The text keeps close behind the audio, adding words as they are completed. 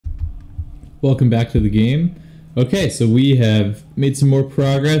Welcome back to the game. Okay, so we have made some more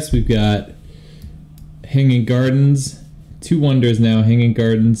progress. We've got Hanging Gardens, two wonders now, Hanging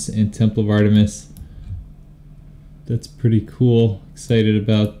Gardens and Temple of Artemis. That's pretty cool. Excited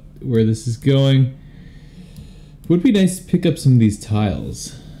about where this is going. Would be nice to pick up some of these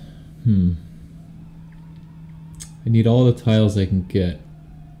tiles. I need all the tiles I can get.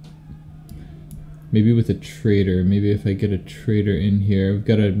 Maybe with a trader. Maybe if I get a trader in here. We've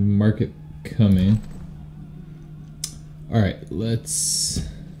got a market coming. Alright, let's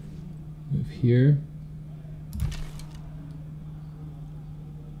move here.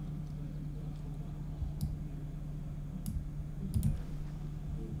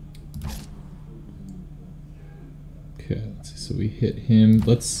 Okay, let's see. So we hit him.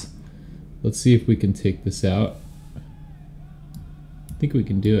 Let's see if we can take this out. I think we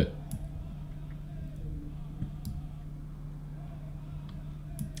can do it.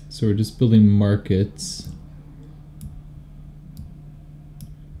 So we're just building markets.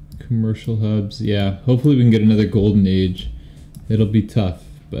 Commercial hubs, yeah. Hopefully we can get another golden age. It'll be tough,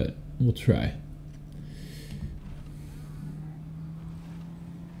 but we'll try.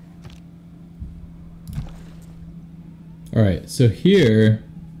 Alright, so here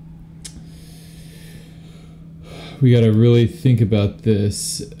we gotta really think about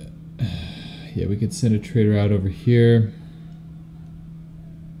this. Yeah, we could send a trader out over here.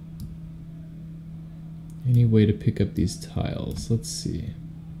 Any way to pick up these tiles? Let's see.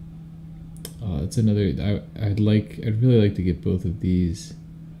 Oh, that's another. I'd really like to get both of these.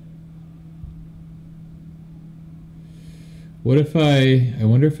 What if I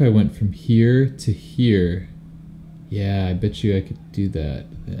wonder if I went from here to here. Yeah, I bet you I could do that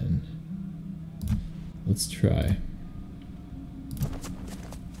then. Let's try.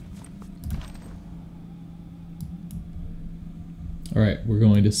 All right, we're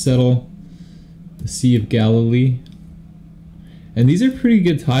going to settle the Sea of Galilee. And these are pretty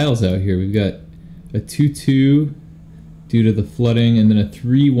good tiles out here. We've got a 2-2 due to the flooding, and then a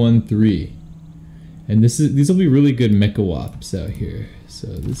 3-1-3. And these will be really good mecha wops out here. So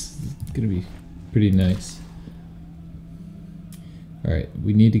this is gonna be pretty nice. Alright,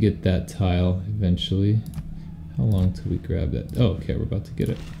 we need to get that tile eventually. How long till we grab that? Oh, okay, we're about to get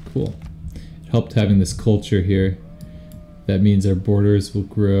it. Cool. It helped having this culture here. That means our borders will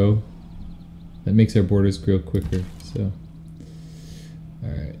grow. That makes our borders grow quicker, so.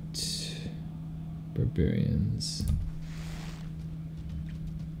 Alright. Barbarians.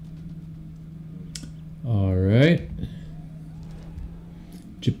 Alright.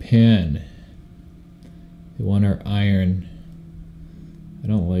 Japan. They want our iron. I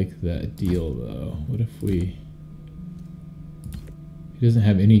don't like that deal though. What if we... He doesn't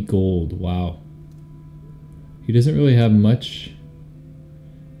have any gold. Wow. He doesn't really have much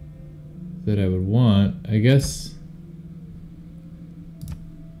that I would want. I guess...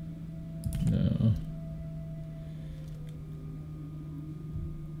 No.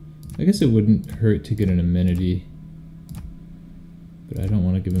 I guess it wouldn't hurt to get an amenity. But I don't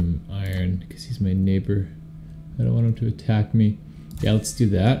want to give him iron because he's my neighbor. I don't want him to attack me. Yeah, let's do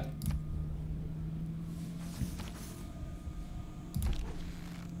that.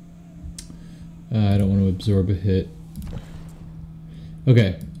 I don't want to absorb a hit.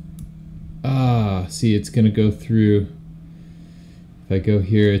 Okay. Ah, see, it's gonna go through. If I go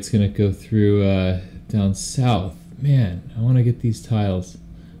here, it's gonna go through down south. Man, I want to get these tiles,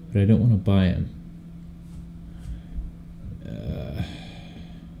 but I don't want to buy them.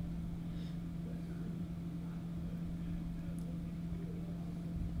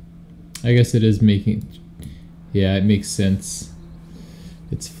 I guess it is making. Yeah, it makes sense.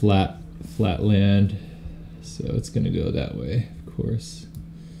 It's flat land, so it's gonna go that way, of course.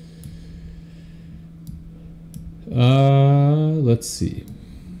 Let's see.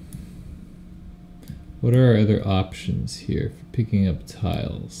 What are our other options here for picking up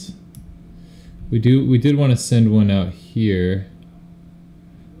tiles? We did want to send one out here.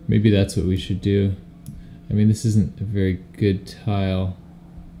 Maybe that's what we should do. I mean, this isn't a very good tile.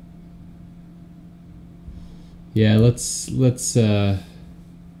 Yeah, let's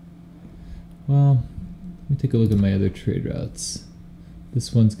well, let me take a look at my other trade routes.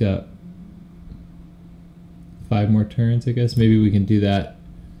 This one's got 5 more turns, I guess. Maybe we can do that.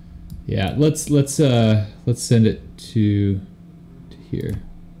 Yeah, let's send it to here.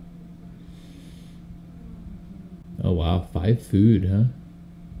 Oh wow, 5 food, huh?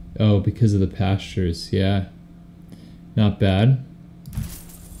 Oh, because of the pastures, yeah. Not bad.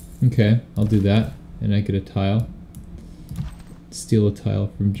 Okay, I'll do that. And I get a tile. Steal a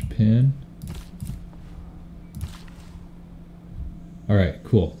tile from Japan. Alright,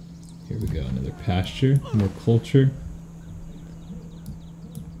 cool. Here we go, another pasture, more culture.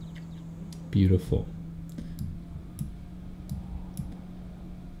 Beautiful.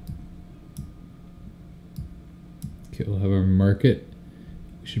 Okay, we'll have our market.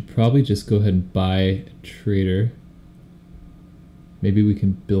 We should probably just go ahead and buy a trader. Maybe we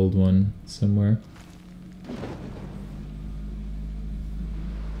can build one somewhere.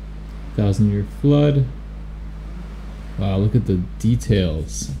 1,000-year flood. Wow, look at the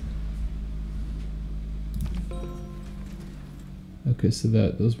details. Okay, so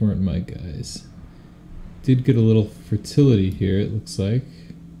those weren't my guys. Did get a little fertility here, it looks like.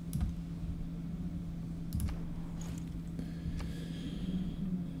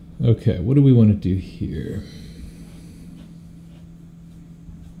 Okay, what do we want to do here?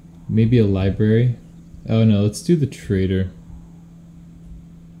 Maybe a library? Oh no, let's do the trader.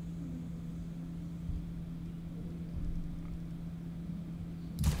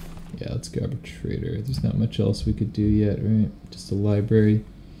 Yeah, let's grab a trader. There's not much else we could do yet, right? Just a library.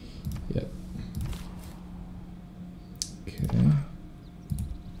 Yep. Okay.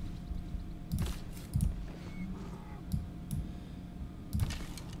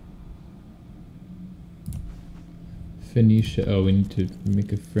 Phoenicia. Oh, we need to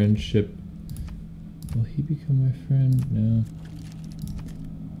make a friendship. Will he become my friend? No.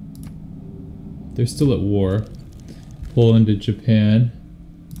 They're still at war. Poland to Japan.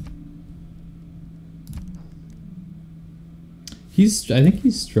 I think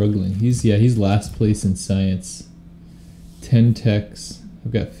he's struggling. He's last place in science. 10 techs.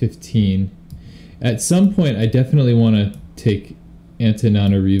 I've got 15. At some point, I definitely want to take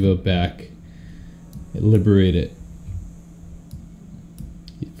Antananarivo back. Liberate it.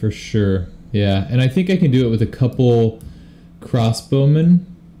 For sure. Yeah, and I think I can do it with a couple crossbowmen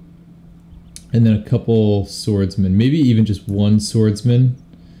and then a couple swordsmen. Maybe even just one swordsman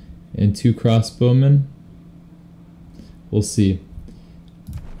and 2 crossbowmen. We'll see.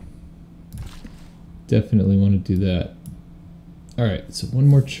 Definitely want to do that. Alright, so one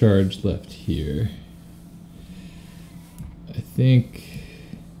more charge left here. I think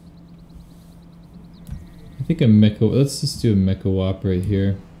a mecha. Let's just do a mecha wop right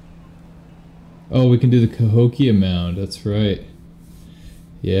here. Oh, we can do the Cahokia mound. That's right.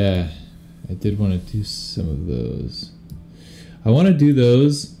 Yeah, I did want to do some of those. I want to do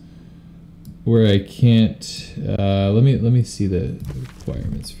those where I can't. Let me see the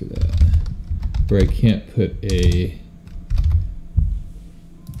requirements for that. Where I can't put a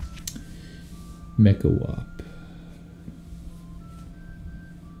mecha wop.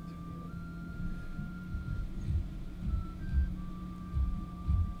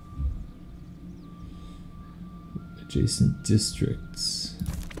 Adjacent districts.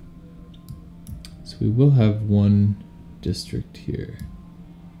 So we will have one district here.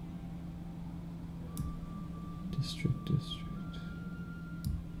 District.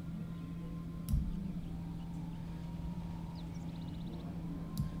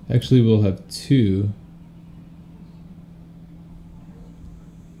 Actually, we'll have 2.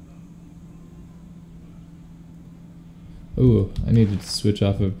 Oh, I needed to switch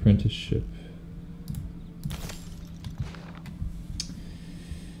off of apprenticeship.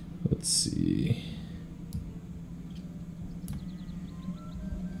 Let's see.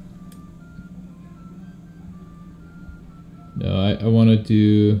 No, I want to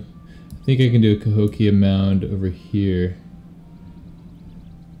do. I think I can do a Cahokia mound over here.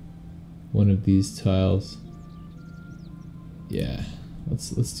 One of these tiles. Yeah, let's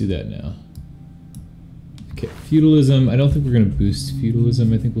do that now. Okay, feudalism. I don't think we're gonna boost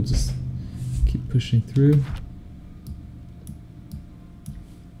feudalism. I think we'll just keep pushing through.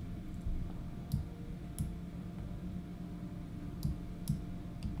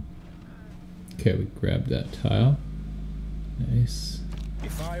 Okay, we grabbed that tile. Nice.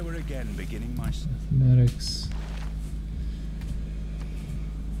 If I were again beginning my mathematics.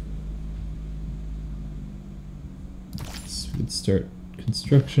 Let's start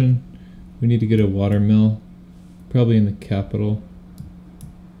construction. We need to get a water mill, probably in the capital.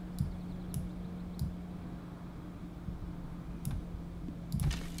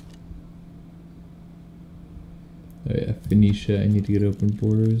 Oh yeah, Phoenicia, I need to get open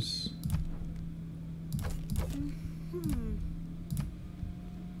borders.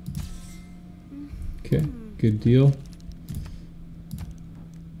 Okay, good deal.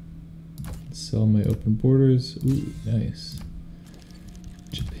 Sell my open borders. Ooh, nice.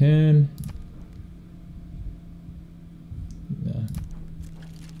 Japan. No.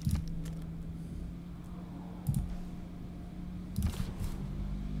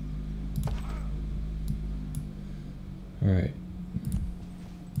 All right.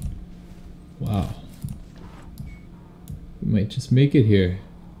 Wow. We might just make it here.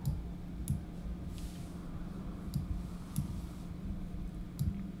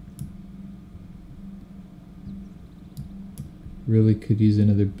 Really could use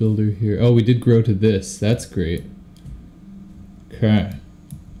another builder here. Oh, we did grow to this. That's great. Okay.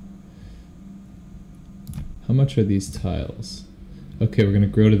 How much are these tiles? Okay, we're gonna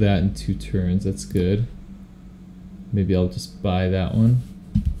grow to that in 2 turns. That's good. Maybe I'll just buy that one.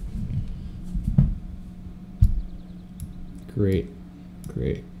 Great,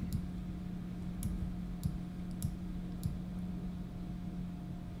 great.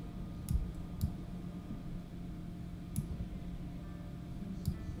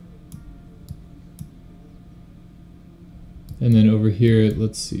 And then over here,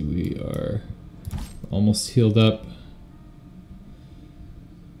 let's see, we are almost healed up.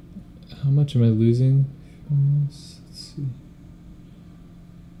 How much am I losing from this? Let's see.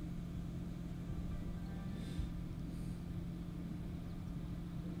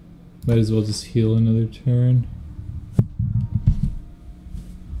 Might as well just heal another turn.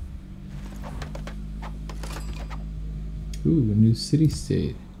 Ooh, a new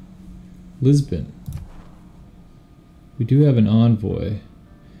city-state. Lisbon. We do have an envoy.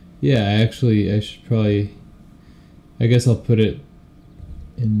 Yeah, I should probably... I guess I'll put it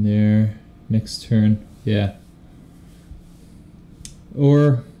in there next turn. Yeah.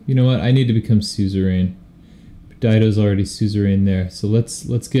 Or, you know what? I need to become suzerain. Dido's already suzerain there. So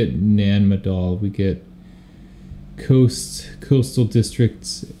let's get Nan Madal. We get coastal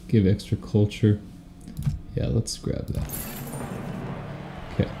districts, give extra culture. Yeah, let's grab that.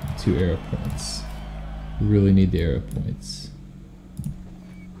 Okay, 2 era points. We really need the era points.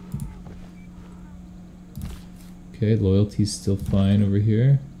 Okay, loyalty's still fine over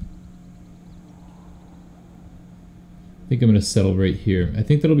here. I think I'm gonna settle right here. I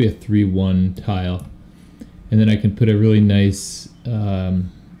think that'll be a 3-1 tile. And then I can put a really nice Mecha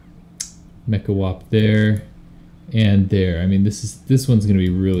Wop there and there. I mean, this one's gonna be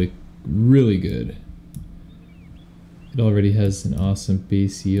really, really good. It already has an awesome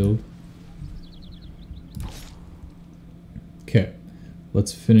base yield. Okay,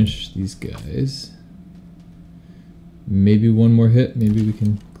 let's finish these guys. Maybe one more hit, maybe we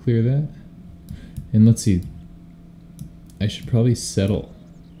can clear that. And let's see, I should probably settle.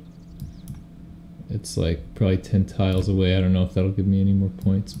 It's like probably 10 tiles away. I don't know if that'll give me any more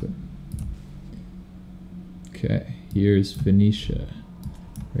points, but... Okay, here's Phoenicia.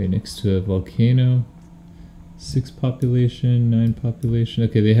 Right next to a volcano. 6 population, 9 population.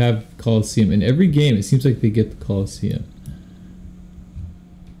 Okay, they have Colosseum. In every game, it seems like they get the Colosseum.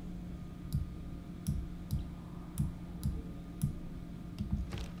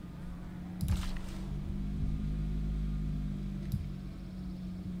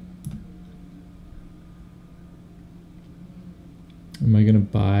 Am I gonna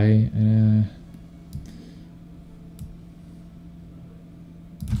buy?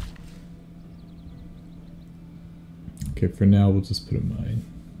 Okay, for now we'll just put a mine.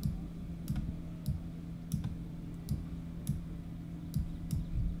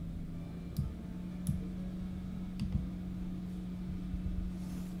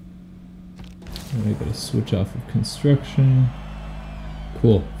 And I gotta switch off of construction.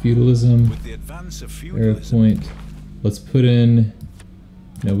 Cool, feudalism. With the advance of Arrow feudalism. point. Let's put in.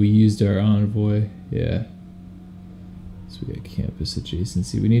 No, we used our envoy. Yeah. So we got campus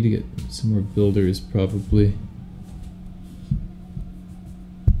adjacency. We need to get some more builders probably.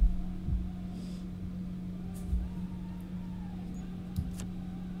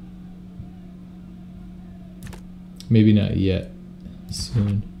 Maybe not yet.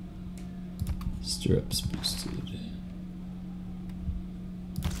 Soon. Stirrups boosted.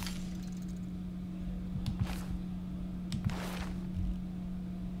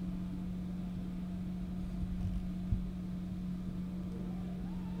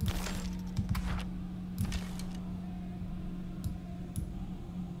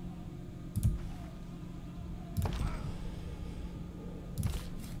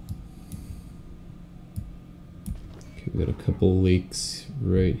 We got a couple lakes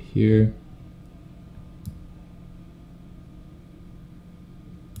right here.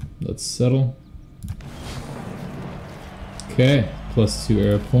 Let's settle. Okay, +2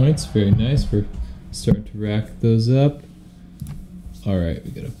 arrow points. Very nice. We're starting to rack those up. All right,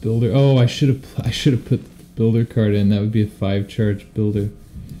 we got a builder. Oh, I should have put the builder card in. That would be a 5-charge builder.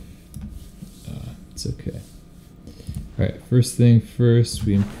 It's okay. All right, first thing first,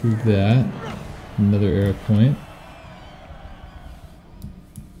 we improve that. Another arrow point.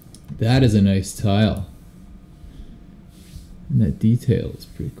 That is a nice tile. And that detail is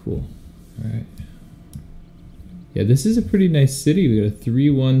pretty cool. Alright. Yeah, this is a pretty nice city. We got a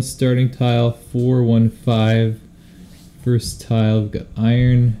 3-1 starting tile, 4-1-5 first tile. We've got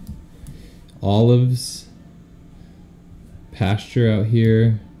iron, olives, pasture out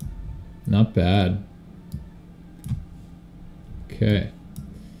here. Not bad. Okay.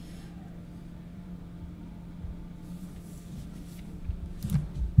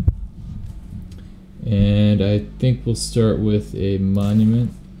 And I think we'll start with a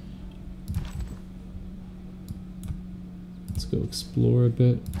monument. Let's go explore a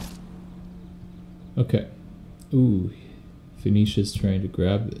bit. Okay. Ooh, Phoenicia's trying to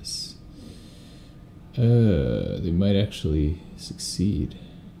grab this. They might actually succeed.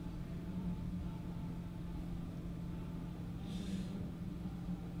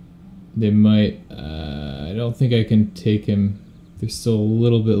 They might. I don't think I can take him. There's still a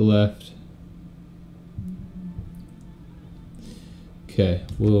little bit left. Okay,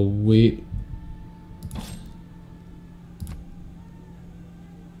 we'll wait.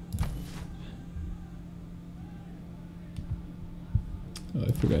 Oh,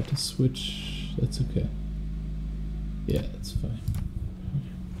 I forgot to switch. That's okay. Yeah, that's fine.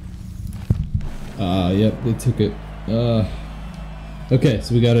 Yep, they took it. Okay,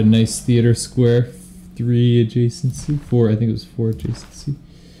 so we got a nice theater square. 3 adjacency. 4, I think it was 4 adjacency.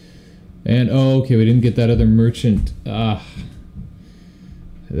 And, oh, okay, we didn't get that other merchant. That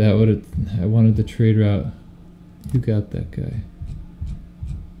would have... I wanted the trade route. Who got that guy?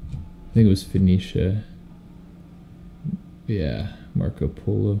 I think it was Phoenicia. Yeah, Marco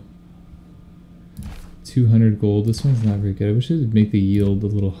Polo. 200 gold. This one's not very good. I wish it would make the yield a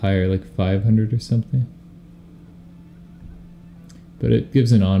little higher, like 500 or something. But it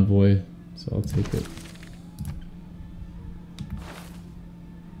gives an envoy, so I'll take it.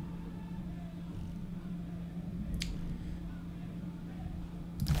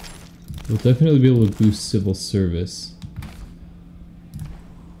 We'll definitely be able to boost civil service.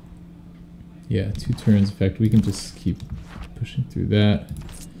 Yeah, 2 turns. In fact, we can just keep pushing through that.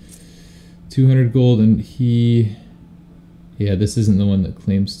 200 gold, and he... Yeah, this isn't the one that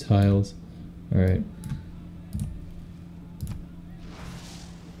claims tiles. Alright.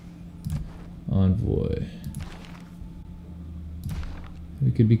 Envoy.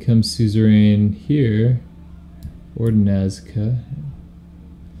 We could become suzerain here. Or Nazca.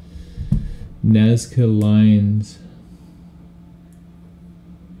 Nazca lines.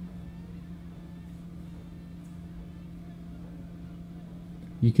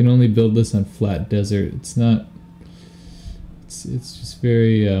 You can only build this on flat desert. It's not... It's just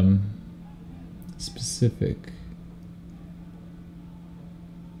very specific.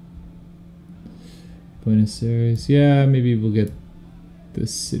 Buenos Aires. Yeah, maybe we'll get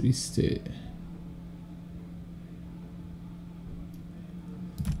this city-state.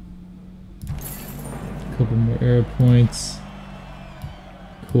 Couple more arrow points.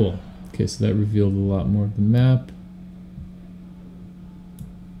 Cool. Okay, so that revealed a lot more of the map.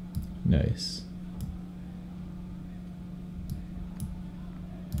 Nice.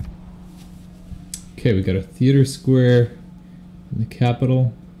 Okay, we got a theater square in the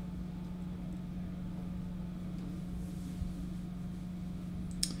capital.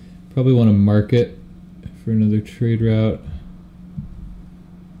 Probably want to mark it for another trade route.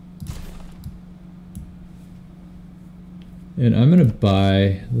 And I'm gonna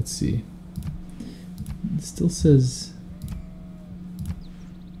buy, let's see. It still says,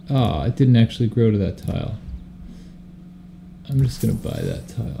 ah, it didn't actually grow to that tile. I'm just gonna buy that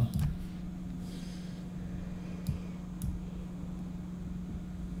tile.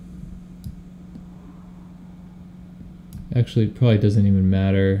 Actually, it probably doesn't even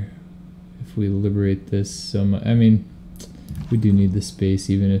matter if we liberate this so much. I mean, we do need the space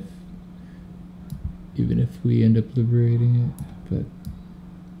even if we end up liberating it, but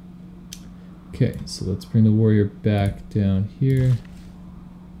okay, so let's bring the warrior back down here.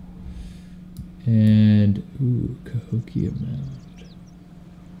 And ooh, Cahokia Mound.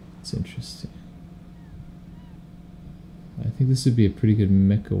 It's interesting. I think this would be a pretty good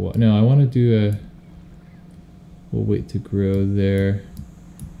mecha. No, I want to do a... We'll wait to grow there.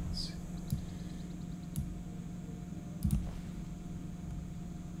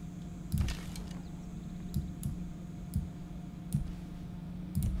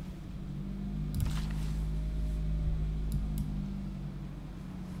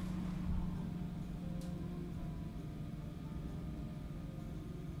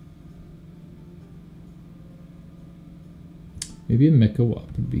 Maybe a mecha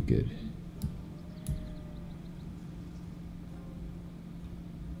wop would be good.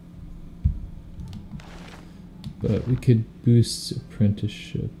 But we could boost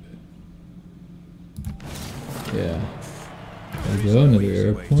apprenticeship. Yeah. There we go, another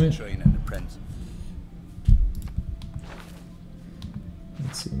arrow point.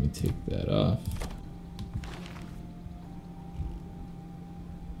 Let's see, let me take that off.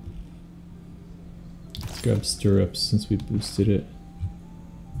 Let's grab stirrups since we boosted it.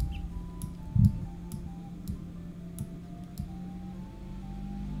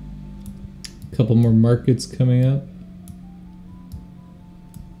 Couple more markets coming up.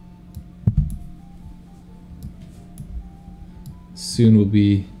 Soon we'll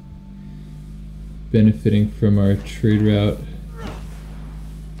be benefiting from our trade route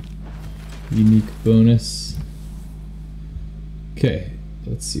unique bonus. Okay,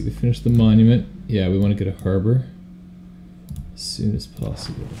 let's see, we finished the monument. Yeah, we want to get a harbor as soon as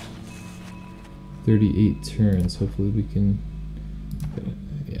possible. 38 turns, hopefully we can,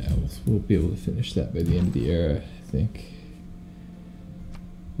 yeah, we'll be able to finish that by the end of the era, I think.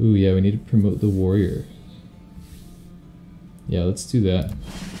 Ooh, yeah, we need to promote the warrior. Yeah, let's do that.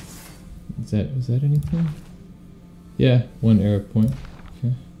 Was that anything? Yeah, 1 arrow point.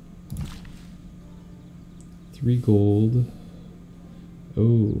 Okay. 3 gold.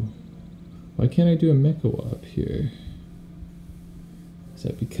 Oh. Why can't I do a mecha wap here? Is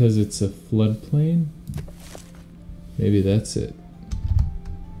that because it's a floodplain? Maybe that's it.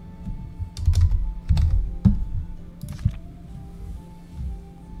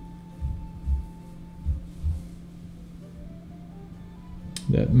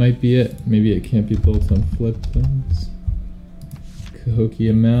 That might be it. Maybe it can't be built on floodplains.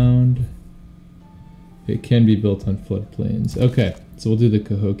 Cahokia Mound. It can be built on floodplains. Okay, so we'll do the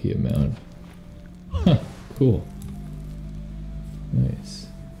Cahokia Mound. Huh, cool. Nice.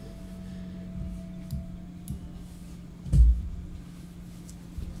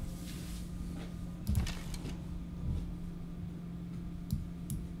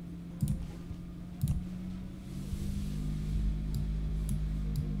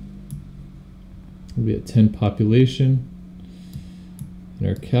 We'll be at 10 population in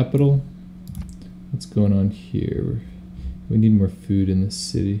our capital. What's going on here? We need more food in this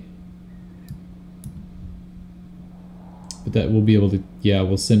city. But that we'll be able to, yeah,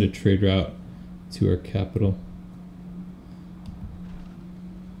 we'll send a trade route to our capital.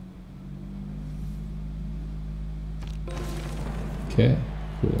 Okay,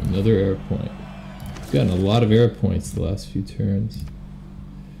 cool, another arrow point. We've gotten a lot of arrow points the last few turns.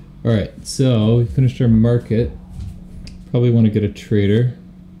 Alright, so we finished our market. Probably want to get a trader.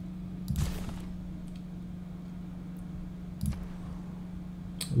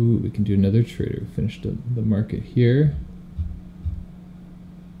 Ooh, we can do another trader. We finished the market here.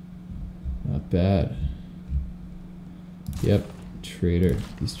 Not bad. Yep, trader.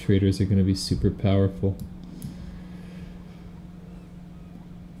 These traders are going to be super powerful.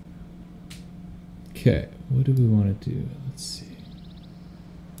 Okay, what do we want to do? Let's see.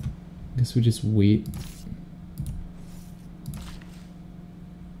 I guess we just wait.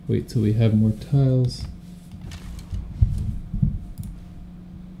 Wait till we have more tiles.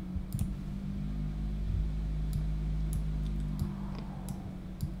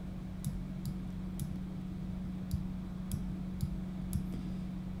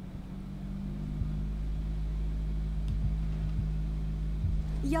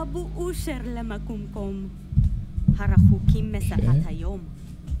 Yabu usher lemakumkom. Harahukim mesapatayom.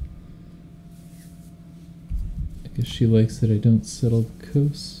 I guess she likes that I don't settle the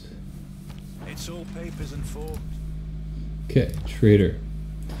coast. It's all papers and forms. Okay, trader.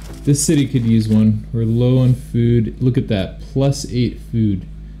 This city could use one. We're low on food. Look at that, +8 food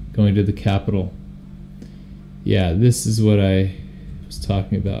going to the capital. Yeah, this is what I was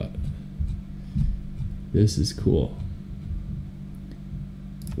talking about. This is cool.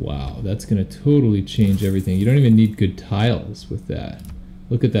 Wow, that's gonna totally change everything. You don't even need good tiles with that.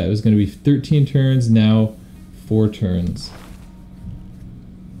 Look at that, it was gonna be 13 turns, now 4 turns.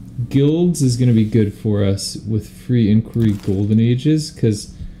 Guilds is gonna be good for us with free inquiry golden ages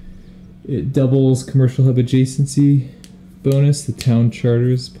because it doubles commercial hub adjacency bonus, the town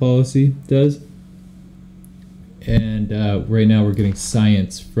charters policy does. And right now we're getting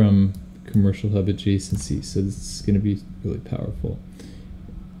science from commercial hub adjacency, so this is gonna be really powerful.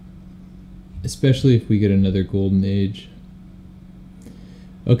 Especially if we get another golden age.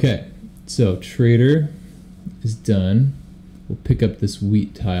 Okay, so trader is done. We'll pick up this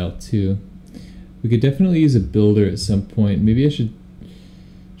wheat tile too. We could definitely use a builder at some point. Maybe I should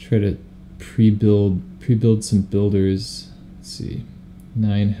try to pre-build some builders. Let's see,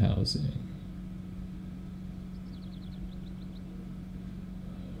 9 housing.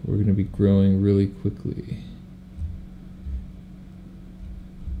 We're gonna be growing really quickly.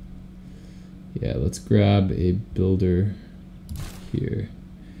 Yeah, let's grab a builder here.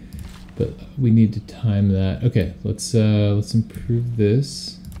 But we need to time that. Okay, let's improve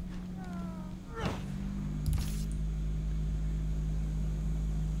this.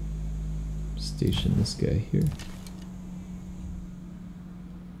 Station this guy here.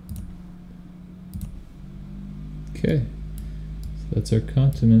 Okay, so that's our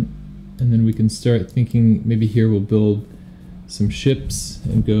continent, and then we can start thinking maybe here we'll build some ships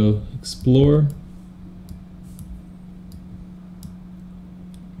and go explore.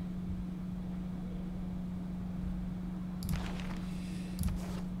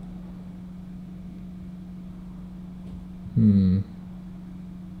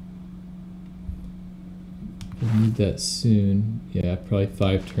 I need that soon. Yeah, probably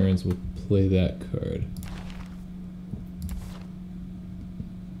 5 turns we'll play that card.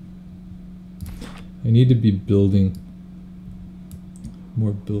 I need to be building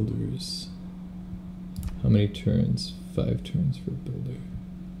more builders. How many turns? 5 turns for a builder.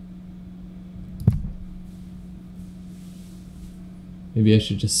 Maybe I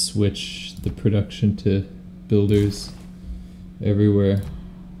should just switch the production to builders everywhere.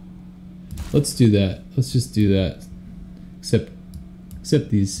 Let's do that. Let's just do that. Except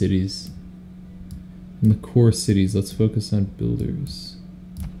these cities. In the core cities, let's focus on builders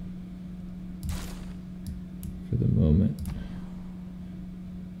for the moment.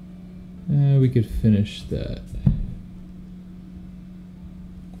 We could finish that.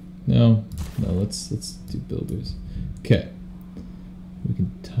 No, let's do builders. Okay. We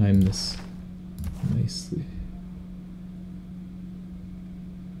can time this nicely.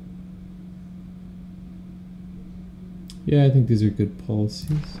 Yeah, I think these are good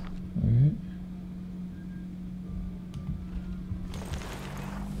policies. All right.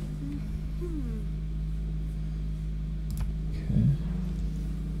 Okay.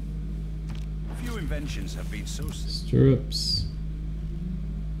 Few inventions have been so Stirrups.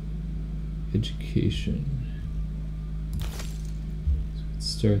 Education. So let's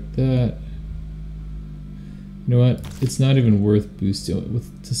start that. You know what? It's not even worth boosting.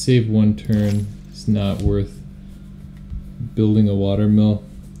 To save 1 turn, it's not worth building a watermill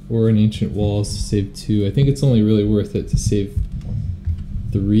or an ancient walls to save 2. I think it's only really worth it to save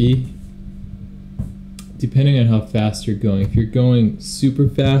 3, depending on how fast you're going. If you're going super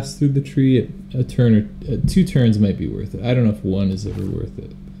fast through the tree, a turn or 2 turns might be worth it. I don't know if 1 is ever worth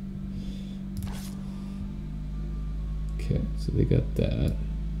it. Okay, so they got that.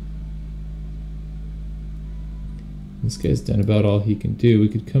 This guy's done about all he can do. We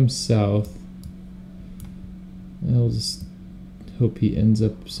could come south. I'll just hope he ends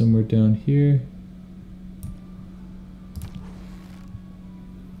up somewhere down here.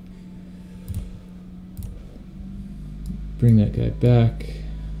 Bring that guy back.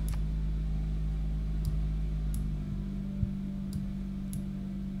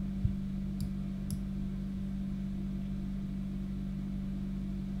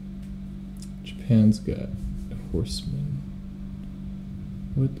 Japan's got a horseman.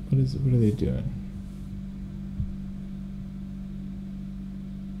 What are they doing?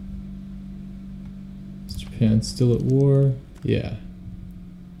 Japan still at war? Yeah.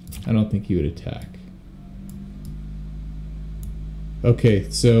 I don't think he would attack. Okay,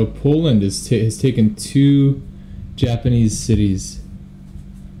 so Poland has taken 2 Japanese cities.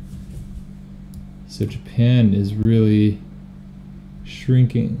 So Japan is really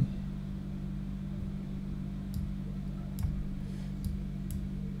shrinking.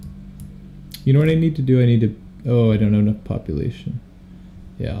 You know what I need to do? I need to... Oh, I don't have enough population.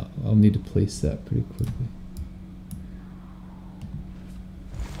 Yeah, I'll need to place that pretty quickly.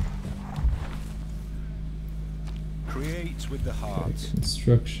 creates with the heart. Okay,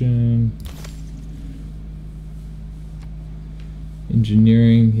 construction.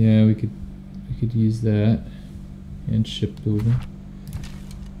 Engineering, yeah, we could use that. And shipbuilding.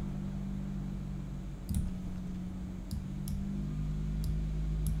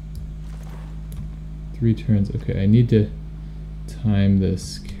 Three turns. Okay, I need to time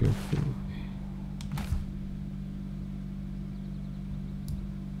this carefully.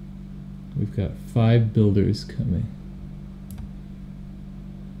 We've got 5 builders coming.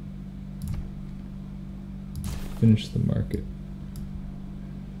 Finish the market.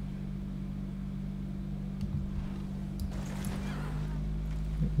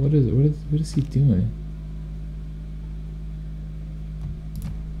 What is he doing?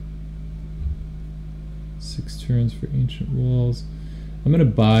 Six turns for ancient walls. I'm gonna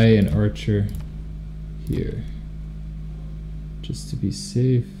buy an archer here, just to be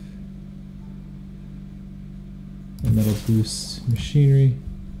safe. And that'll boost machinery.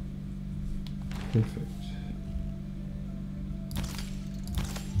 Perfect.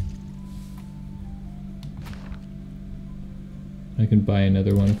 I can buy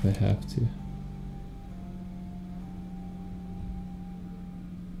another one if I have to.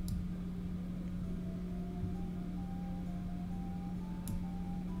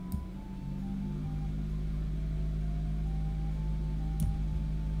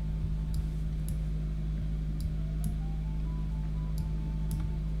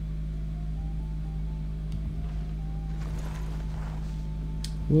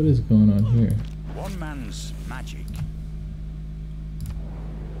 What is going on here? One man's magic.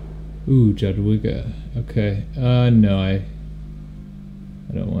 Ooh, Jadwiga. Okay. No, I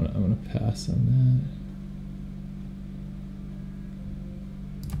don't want to. I'm gonna pass on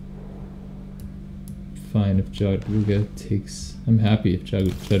that. Fine if Jadwiga takes. I'm happy if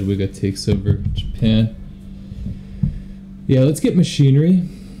Jadwiga takes over Japan. Yeah, let's get machinery.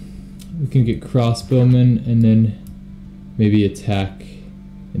 We can get crossbowmen and then maybe attack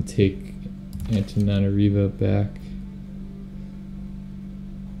and take Antananarivo back.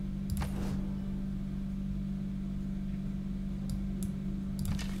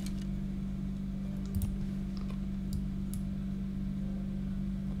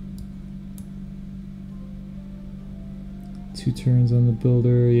 Two turns on the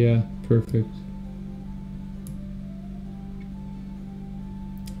builder, yeah, perfect.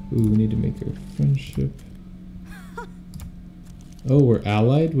 Ooh, we need to make our friendship. Oh, we're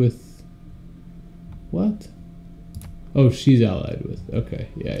allied with... What? Oh, she's allied with... Okay,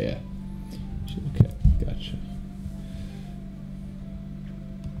 yeah. Okay, gotcha.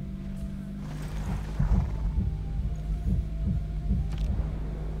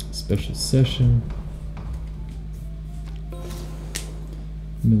 Special session.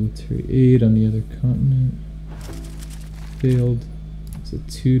 Military aid on the other continent. Failed. It's a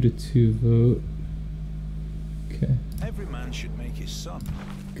 2-2 vote. Okay. Every man should make his son.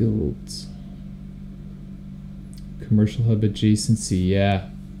 Guilds. Commercial hub adjacency. Yeah.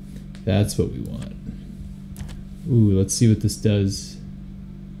 That's what we want. Ooh, let's see what this does.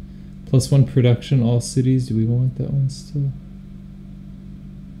 +1 production, all cities. Do we want that one still?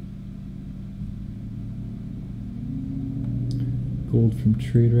 Gold from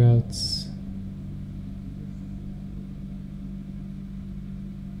trade routes.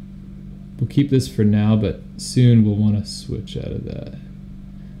 We'll keep this for now, but soon we'll want to switch out of that.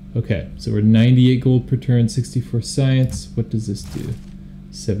 Okay, so we're 98 gold per turn, 64 science. What does this do?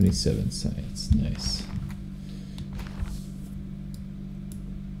 77 science. Nice.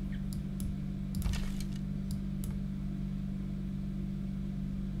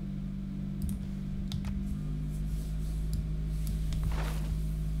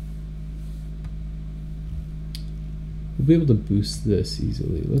 We'll be able to boost this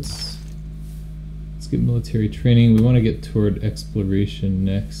easily. Let's get military training. We want to get toward exploration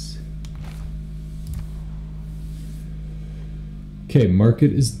next. Okay,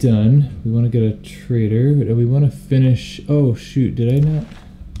 market is done. We want to get a trader. We want to finish. Oh shoot! Did I not?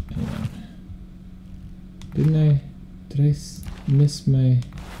 Hang on. Didn't I? Did I miss my?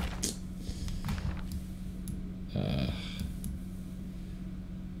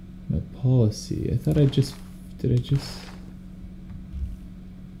 My policy. I thought I just. Did I just?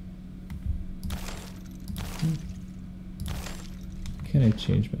 Can I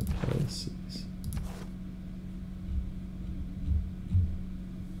change my policies?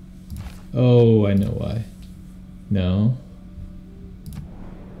 Oh, I know why. No.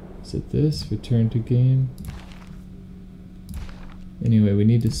 Is it this? Return to game? Anyway, we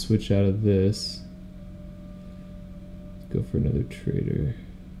need to switch out of this. Go for another trader.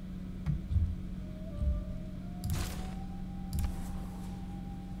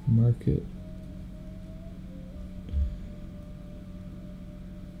 Market.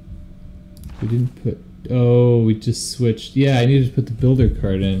 We didn't put... Oh, we just switched. Yeah, I needed to put the builder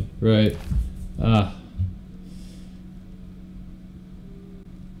card in. Right. Ah.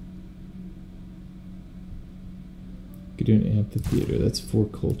 Could do an amphitheater. That's 4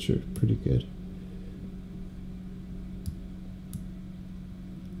 culture. Pretty good.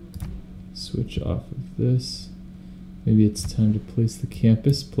 Switch off of this. Maybe it's time to place the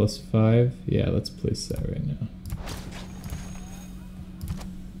campus. +5. Yeah, let's place that right now.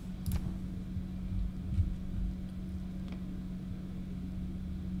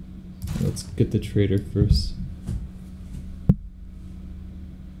 Let's get the trader first.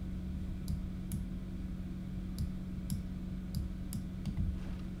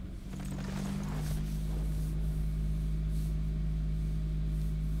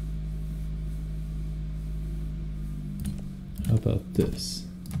 How about this?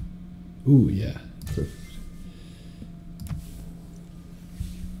 Ooh, yeah. Perfect.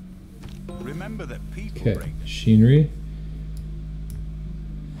 Remember that people Okay, break. machinery.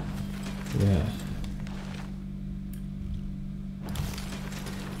 Yeah.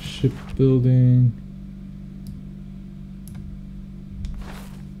 Shipbuilding.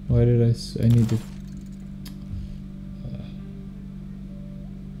 Why did I need to...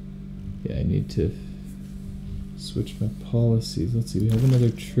 yeah, I need to switch my policies. Let's see, we have another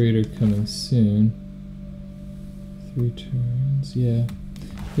trader coming soon. 3 turns, yeah.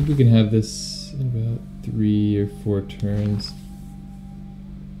 I think we can have this in about 3 or 4 turns.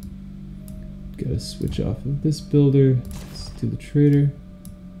 Gotta switch off of this builder. Let's do the trader.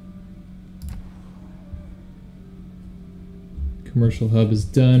 Commercial hub is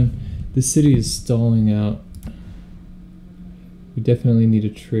done. The city is stalling out. We definitely need a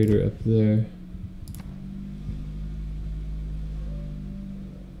trader up there.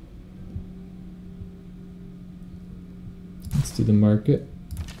 Let's do the market.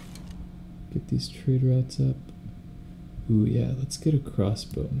 Get these trade routes up. Ooh, yeah, let's get a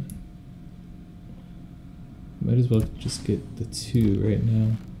crossbowman. Might as well just get the 2 right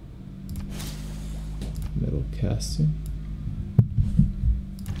now. Metal casting.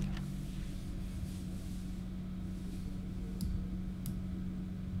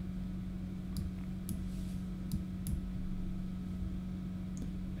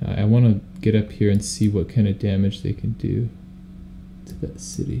 I want to get up here and see what kind of damage they can do to that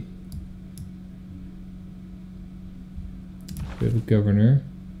city. We have a governor.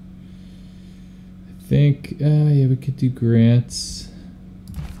 I think, yeah, we could do grants.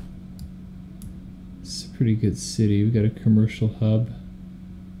 It's a pretty good city. We got a commercial hub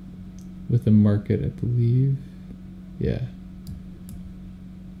with a market, I believe. Yeah.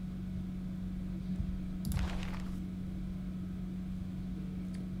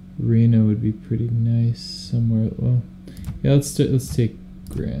 Reno would be pretty nice somewhere. Well, yeah, let's take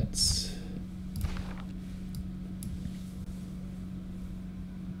grants.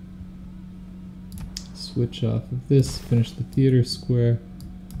 Switch off of this, finish the theater square.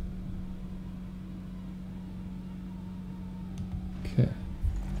 Okay.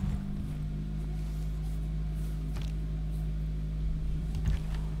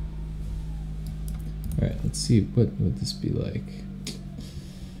 Alright, let's see, what would this be like?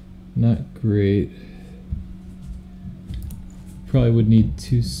 Not great. Probably would need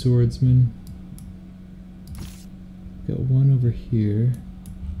 2 swordsmen. Got 1 over here.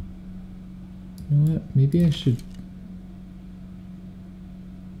 You know what? Maybe I should...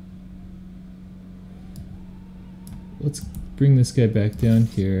 let's bring this guy back down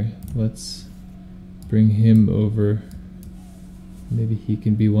here. Let's bring him over. Maybe he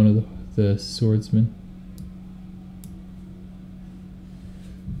can be one of the swordsmen.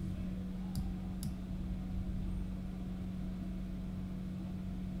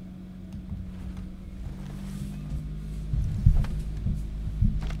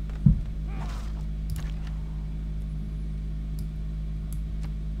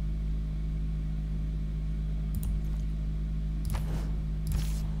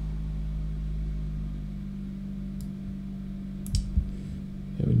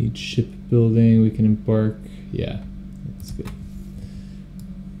 We need shipbuilding, we can embark. Yeah, that's good.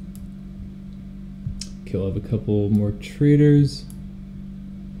 Okay, we'll have a couple more traders.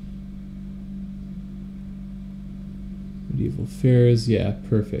 Medieval fairs, yeah,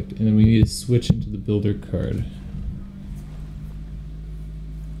 perfect. And then we need to switch into the builder card.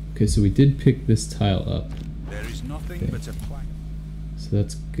 Okay, so we did pick this tile up. There is nothing but a plank. So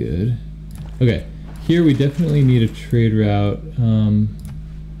that's good. Okay, here we definitely need a trade route.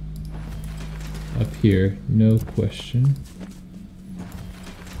 Up here, no question.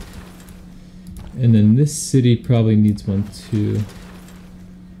 And then this city probably needs one too.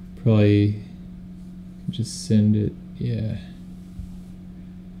 Probably just send it, yeah.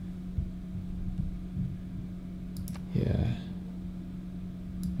 Yeah.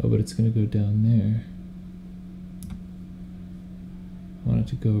 Oh, but it's gonna go down there. I want it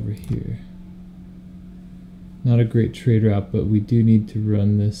to go over here. Not a great trade route, but we do need to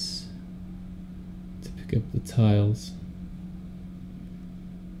run this to pick up the tiles.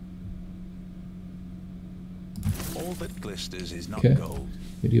 All that glisters is not Okay. gold.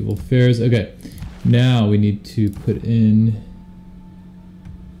 Medieval fairs. Okay, now we need to put in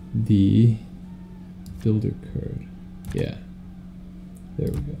the builder card. Yeah,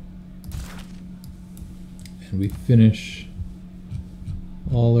 there we go. And we finish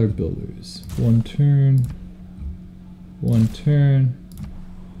all our builders. One turn, one turn,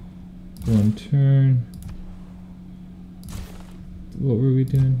 one turn. What were we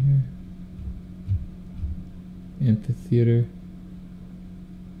doing here? Amphitheater.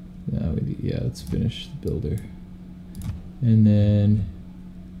 Now yeah, let's finish the builder. And then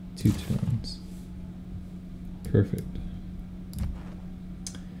 2 turns. Perfect.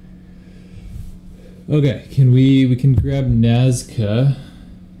 Okay, we can grab Nazca.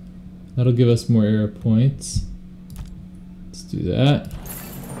 That'll give us more era points. Let's do that.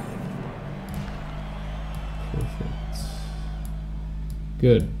 Perfect.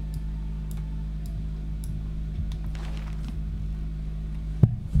 Good.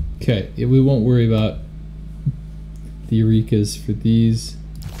 Okay, we won't worry about the Eurekas for these.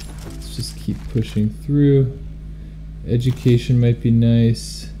 Let's just keep pushing through. Education might be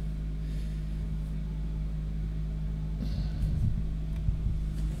nice.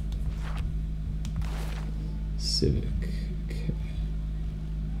 Civic. Okay.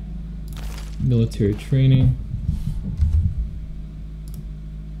 Military training.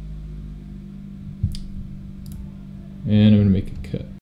 And I'm going to make a cut.